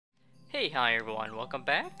Hey, hi everyone, welcome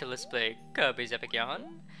back to Let's Play Kirby's Epic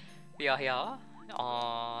Yarn. We are here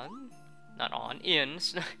in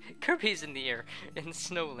Kirby's in the air, in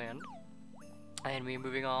Snowland. And we're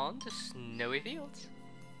moving on to Snowy Fields.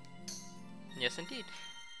 Yes indeed.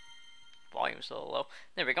 Volume's a little low.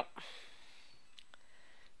 There we go.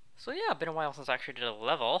 So yeah, been a while since I actually did a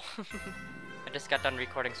level. I just got done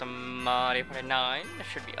recording some Mario Party 9. It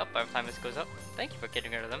should be up by the time this goes up. Thank you for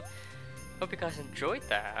getting rid of them. Hope you guys enjoyed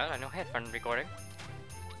that. I know I had fun recording.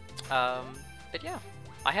 But yeah,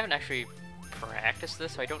 I haven't actually practiced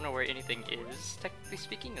this, so I don't know where anything is, technically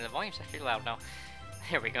speaking, and the volume's actually loud now.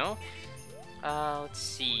 There we go. Let's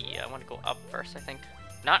see, I want to go up first, I think.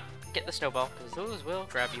 Not get the snowball, because those will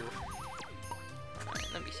grab you.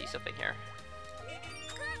 Alright, let me see something here.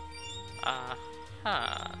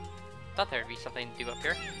 Thought there'd be something to do up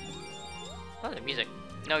here. Oh, the music.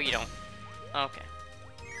 No, you don't. Okay.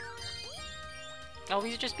 Oh,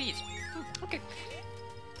 these are just bees. Okay.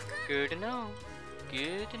 Good to know.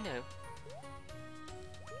 Good to know.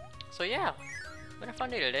 So yeah, been a fun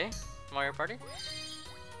day today. Mario Party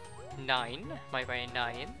 9. Mario Party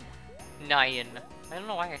 9. 9. I don't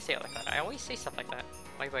know why I say it like that. I always say stuff like that.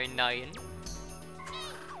 Mario Party 9.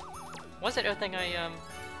 What's that other thing I don't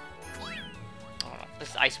know.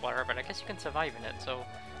 This is ice water, but I guess you can survive in it. So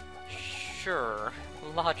sure,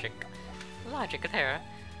 logic there.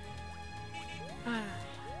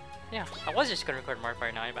 Yeah, I was just gonna record Mario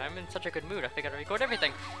Party 9, but I'm in such a good mood, I figured I'd record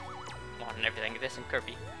everything. Well, not everything, this and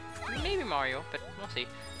Kirby. Maybe Mario, but we'll see.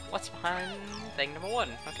 What's behind thing number 1?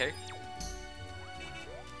 Okay.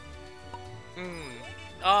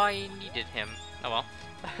 I needed him. Oh well.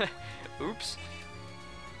 Oops.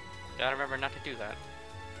 Gotta remember not to do that.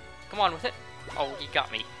 Come on with it. Oh, he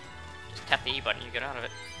got me. Just tap the E button, you get out of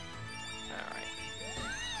it. Alright.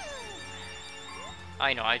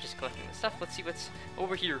 I know, I just collecting the stuff. Let's see what's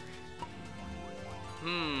over here. How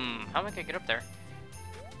am I gonna get up there?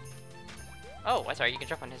 Oh, that's right, you can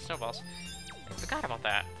jump on his snowballs. I forgot about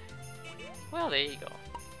that. Well, there you go.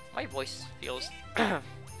 My voice feels...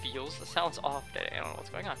 sounds off today. I don't know what's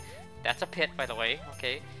going on. That's a pit, by the way.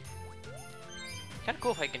 Okay. Kinda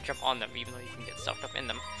cool if I can jump on them, even though you can get sucked up in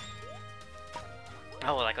them.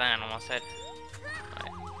 Oh, like that, I almost said.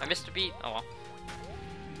 Right. I missed a beat. Oh well.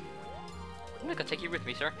 I'm gonna take you with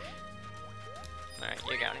me, sir. Alright,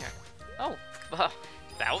 you're down here. Oh,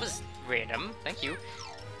 that was random. Thank you.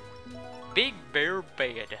 Big Bear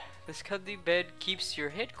Bed. This cuddly bed keeps your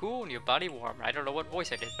head cool and your body warm. I don't know what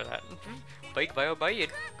voice I did for that. Big Bear Bed.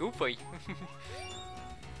 Goofy.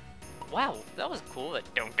 Wow, that was cool. That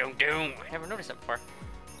don't. I never noticed that before.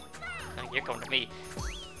 Oh, you're coming to me.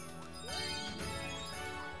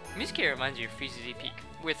 Music here reminds you of Freeze's Peak.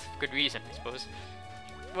 With good reason, I suppose.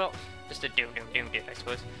 Well, just a doom did, I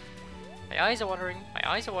suppose. My eyes are watering.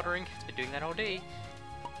 It's been doing that all day.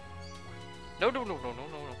 No.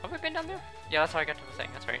 Have I been down there? Yeah, that's how I got to the thing.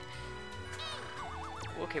 That's right.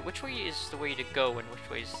 Okay, which way is the way to go and which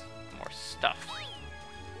way is more stuff?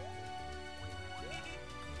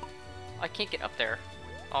 I can't get up there.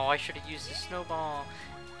 Oh, I should have used the snowball.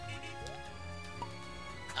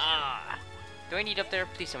 Ah. Do I need up there?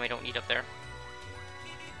 Please tell me I don't need up there.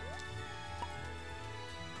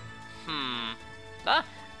 Ah!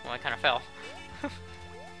 Well, I kind of fell.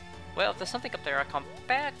 Well, if there's something up there, I'll come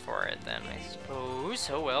back for it then, I suppose.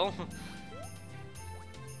 Oh well.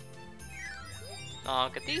 Oh,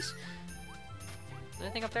 look at these. Is there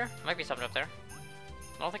anything up there? Might be something up there.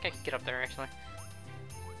 I don't think I can get up there, actually.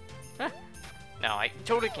 Huh? No, I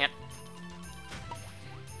totally can't.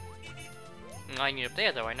 I need up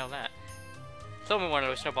there, though, I know that. Throw me one of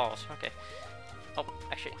those snowballs. Okay. Oh,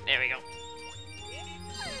 actually, there we go.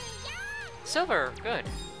 Silver! Good.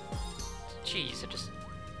 Jeez, it just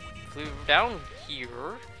flew down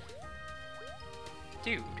here.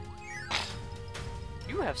 Dude.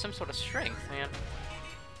 You have some sort of strength, man.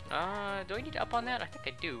 Do I need to up on that? I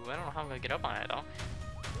think I do. I don't know how I'm gonna get up on it, though.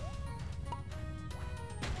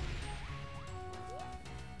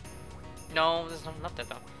 No, there's nothing up there,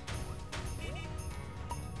 though.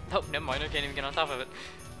 Oh, never mind. I can't even get on top of it.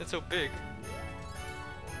 It's so big.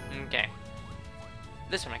 Okay.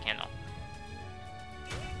 This one I can, though.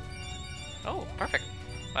 Oh, perfect.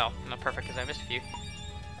 Well, not perfect because I missed a few.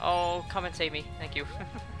 Oh, come and save me. Thank you.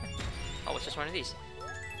 Oh, it's just one of these.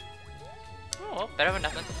 Oh, well, better than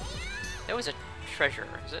nothing. There was a treasure.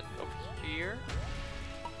 Is it over here?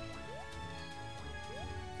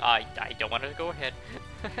 I don't want it to go ahead.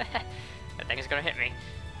 That thing is going to hit me.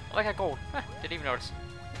 Oh, I got gold. Huh, didn't even notice.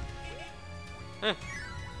 Huh.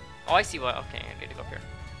 Oh, I see what. Okay, I need to go up here.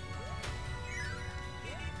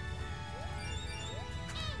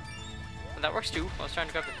 That works too. I was trying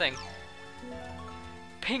to grab the thing.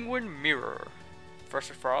 Penguin mirror. First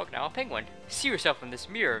a frog, now a penguin. See yourself in this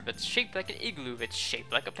mirror that's shaped like an igloo that's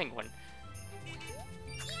shaped like a penguin.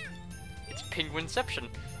 It's penguinception.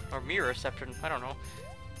 Or mirrorception, I don't know.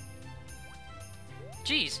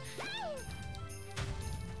 Jeez. I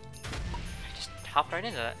just hopped right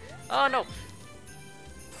into that. Oh no!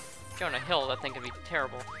 Going on a hill, that thing could be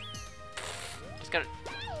terrible. Just gotta...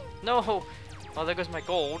 No! Oh, there goes my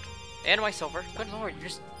gold. And my silver. Good lord, you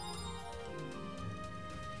just...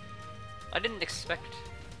 I didn't expect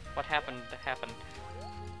what happened to happen.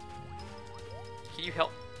 Can you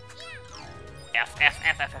help? F.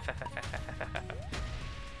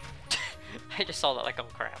 I just saw that like, oh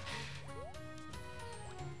crap.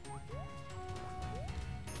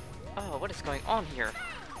 Oh, what is going on here?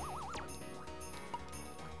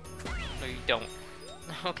 No, you don't.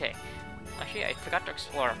 Okay. Actually, I forgot to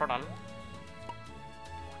explore. Hold on.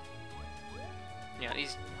 Yeah,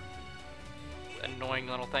 these annoying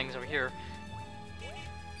little things over here.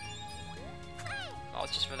 Oh,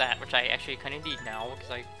 it's just for that, which I actually kind of need now,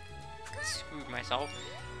 because I screwed myself.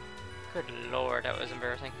 Good lord, that was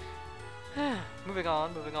embarrassing. Moving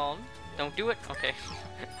on, moving on. Don't do it? Okay.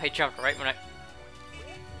 I jumped right when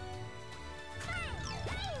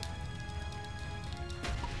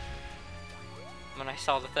I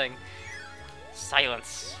saw the thing.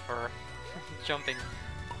 Silence for jumping.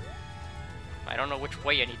 I don't know which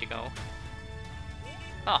way I need to go.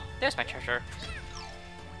 Ah, there's my treasure.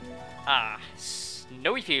 Ah,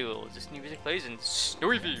 snowy fields. This new music plays in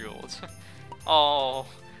snowy fields. Oh,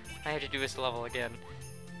 I had to do this level again.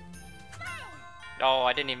 Oh,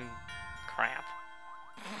 I didn't even... Crap.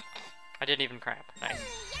 I didn't even crap. Nice.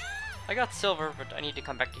 I got silver, but I need to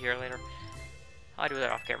come back to here later. I'll do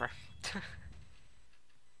that off camera.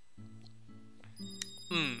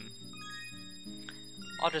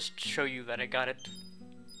 I'll just show you that I got it,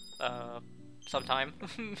 sometime.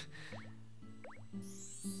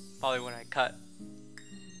 Probably when I cut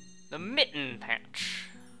the mitten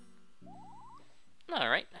patch.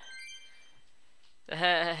 Alright.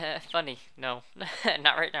 Funny. No.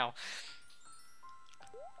 Not right now.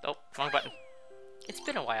 Oh, wrong button. It's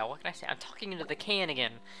been a while, what can I say? I'm talking into the can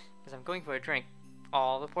again, because I'm going for a drink.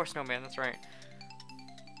 Oh, the poor snowman, that's right.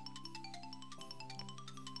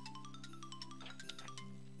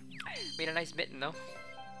 Made a nice mitten, though.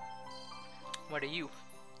 What are you?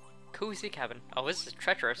 Cozy cabin. Oh, this is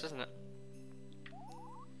treacherous, isn't it?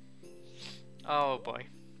 Oh boy.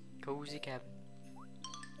 Cozy cabin.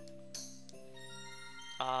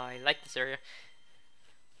 I like this area.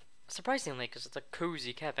 Surprisingly, because it's a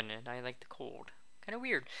cozy cabin and I like the cold. Kind of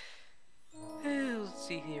weird. Let's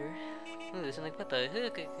see here. Oh, there's something like that.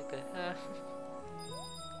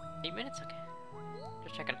 8 minutes? Okay.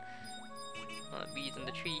 Just checking. Bees in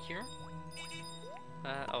the tree here.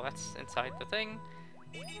 Oh, that's inside the thing.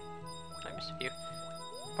 I missed a few.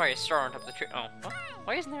 Probably a star on top of the tree. Oh, what?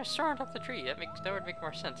 Why isn't there a star on top of the tree? That would make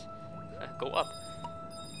more sense. Go up.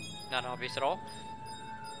 Not obvious at all.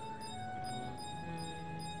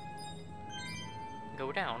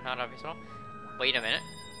 Go down. Not obvious at all. Wait a minute.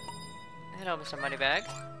 Hello, Mr. Moneybag.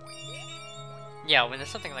 Yeah, when there's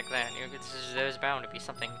something like that, you know, there's bound to be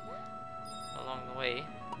something along the way.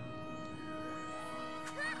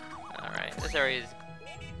 Alright, this area is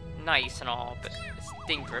nice and all, but it's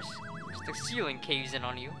dangerous. Just the ceiling caves in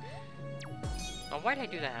on you. Oh, why did I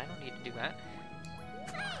do that? I don't need to do that.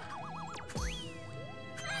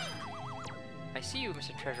 I see you,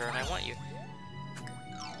 Mr. Treasure, and I want you.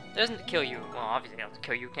 It doesn't kill you. Well, obviously it doesn't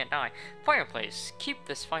kill you. You can't die. Fireplace. Keep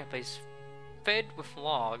this fireplace fed with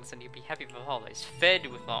logs, and you'll be happy for the holidays. Fed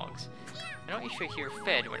with logs. I don't usually hear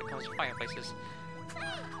fed when it comes to fireplaces.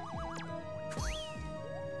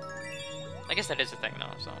 I guess that is a thing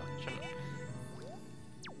though, so shouldn't.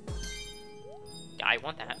 Yeah, I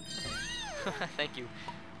want that. Thank you.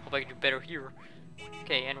 Hope I can do better here.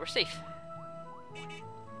 Okay, and we're safe.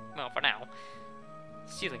 Well, for now.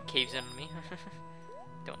 Ceiling caves in on me.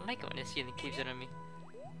 Don't like it when the ceiling caves in on me.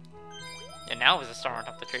 And now there's a star on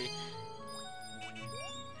top of the tree.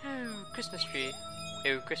 Oh, Christmas tree.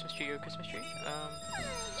 Oh, Christmas tree, oh, Christmas tree.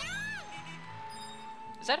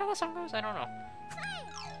 Is that how the song goes? I don't know.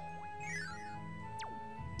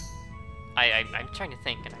 I'm trying to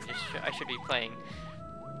think, and I should be playing.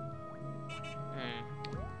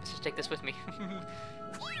 Let's just take this with me.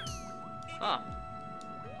 Ah.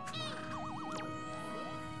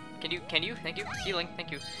 Can you? Thank you. Healing, thank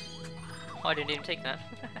you. Oh, I didn't even take that.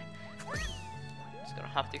 Just gonna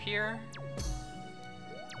hop through here.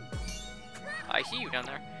 I see you down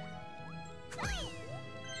there.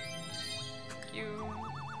 Thank you.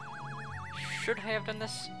 Should I have done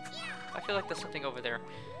this? I feel like there's something over there.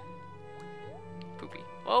 poopy.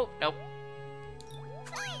 Oh, nope.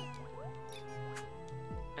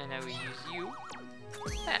 And now we use you.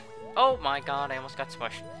 Ah. Oh my god, I almost got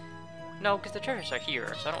smushed. No, because the treasures are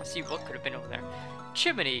here, so I don't see what could have been over there.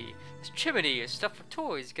 Chimney! This chimney is stuff for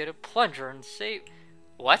toys. Get a plunger and save...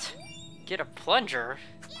 What? Get a plunger?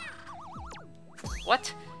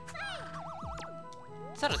 What?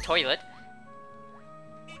 It's not a toilet.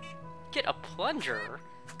 Get a plunger?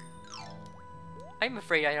 I'm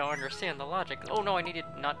afraid I don't understand the logic. Oh no, I need to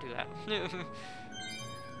not do that.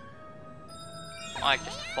 I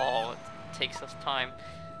just fall. It takes us time.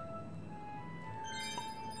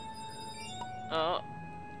 I'll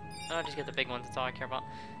just get the big ones. That's all I care about.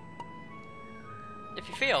 If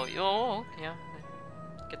you fail, oh yeah,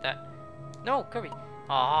 get that. No, Kirby.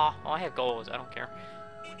 Oh, I have goals. I don't care.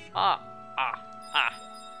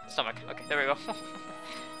 Stomach. Okay, there we go.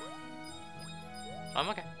 I'm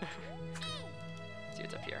okay. Let's see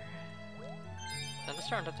what's up here. Now the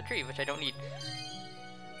start up the tree, which I don't need.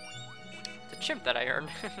 The chimp that I earned.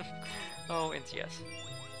 Oh, NCS.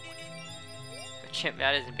 The chimp,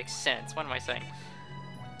 that doesn't make sense. What am I saying?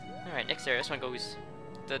 Alright, next area. This one goes...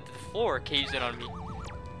 The floor caves in on me.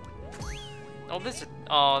 Oh,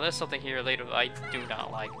 there's something here later that I do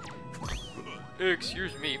not like.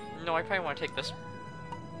 Excuse me. No, I probably want to take this.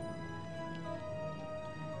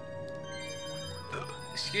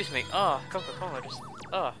 Excuse me. Coca-Cola just...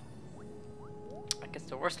 I guess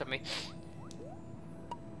the worst of me.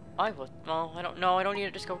 I will... No, I don't know. I don't need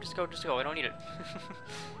it. Just go. I don't need it.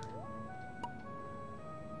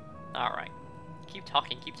 Alright. Keep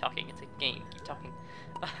talking. It's a game. Keep talking.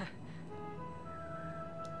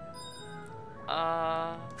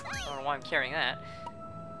 I don't know why I'm carrying that.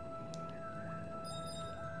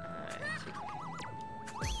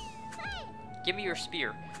 Give me your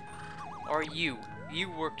spear. Or you.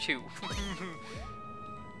 You work too.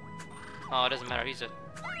 Oh, it doesn't matter. These are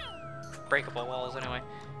breakable walls anyway.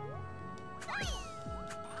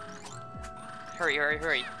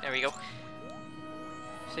 Hurry. There we go.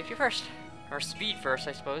 Safety first. Or speed first,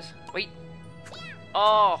 I suppose. Wait.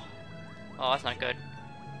 Oh, that's not good.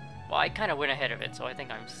 Well, I kind of went ahead of it, so I think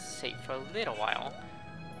I'm safe for a little while.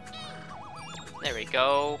 There we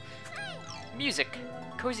go. Music.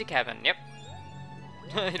 Cozy cabin. Yep.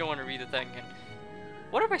 I don't want to read the thing.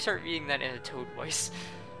 What if I start reading that in a Toad voice?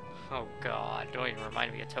 Oh god, don't even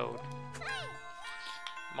remind me of Toad.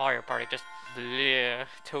 Mario Party, just bleh,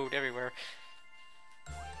 Toad everywhere.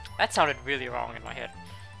 That sounded really wrong in my head.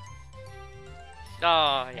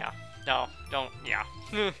 Yeah. No, don't, yeah.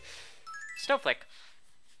 Snowflake.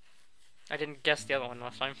 I didn't guess the other one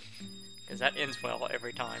last time. Because that ends well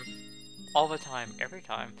every time. All the time, every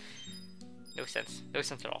time. No sense. No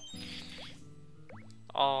sense at all.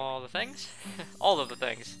 All the things? All of the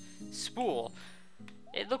things. Spool.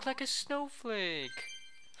 It looked like a snowflake.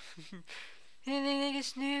 It looked like a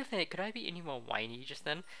snowflake. Could I be any more whiny just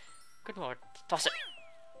then? Good lord. Toss it.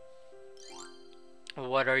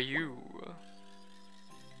 What are you?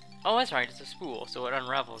 Oh, that's right. It's a spool, so it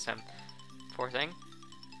unravels him. Poor thing.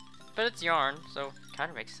 But it's yarn, so kind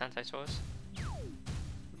of makes sense, I suppose.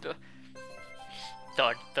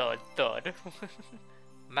 Thud, thud, thud.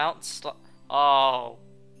 Mount Slide. Oh.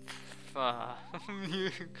 As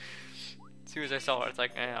soon as I saw it, it's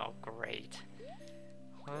like, oh, great.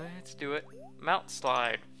 Let's do it. Mount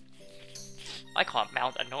Slide. I call it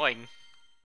Mount Annoying.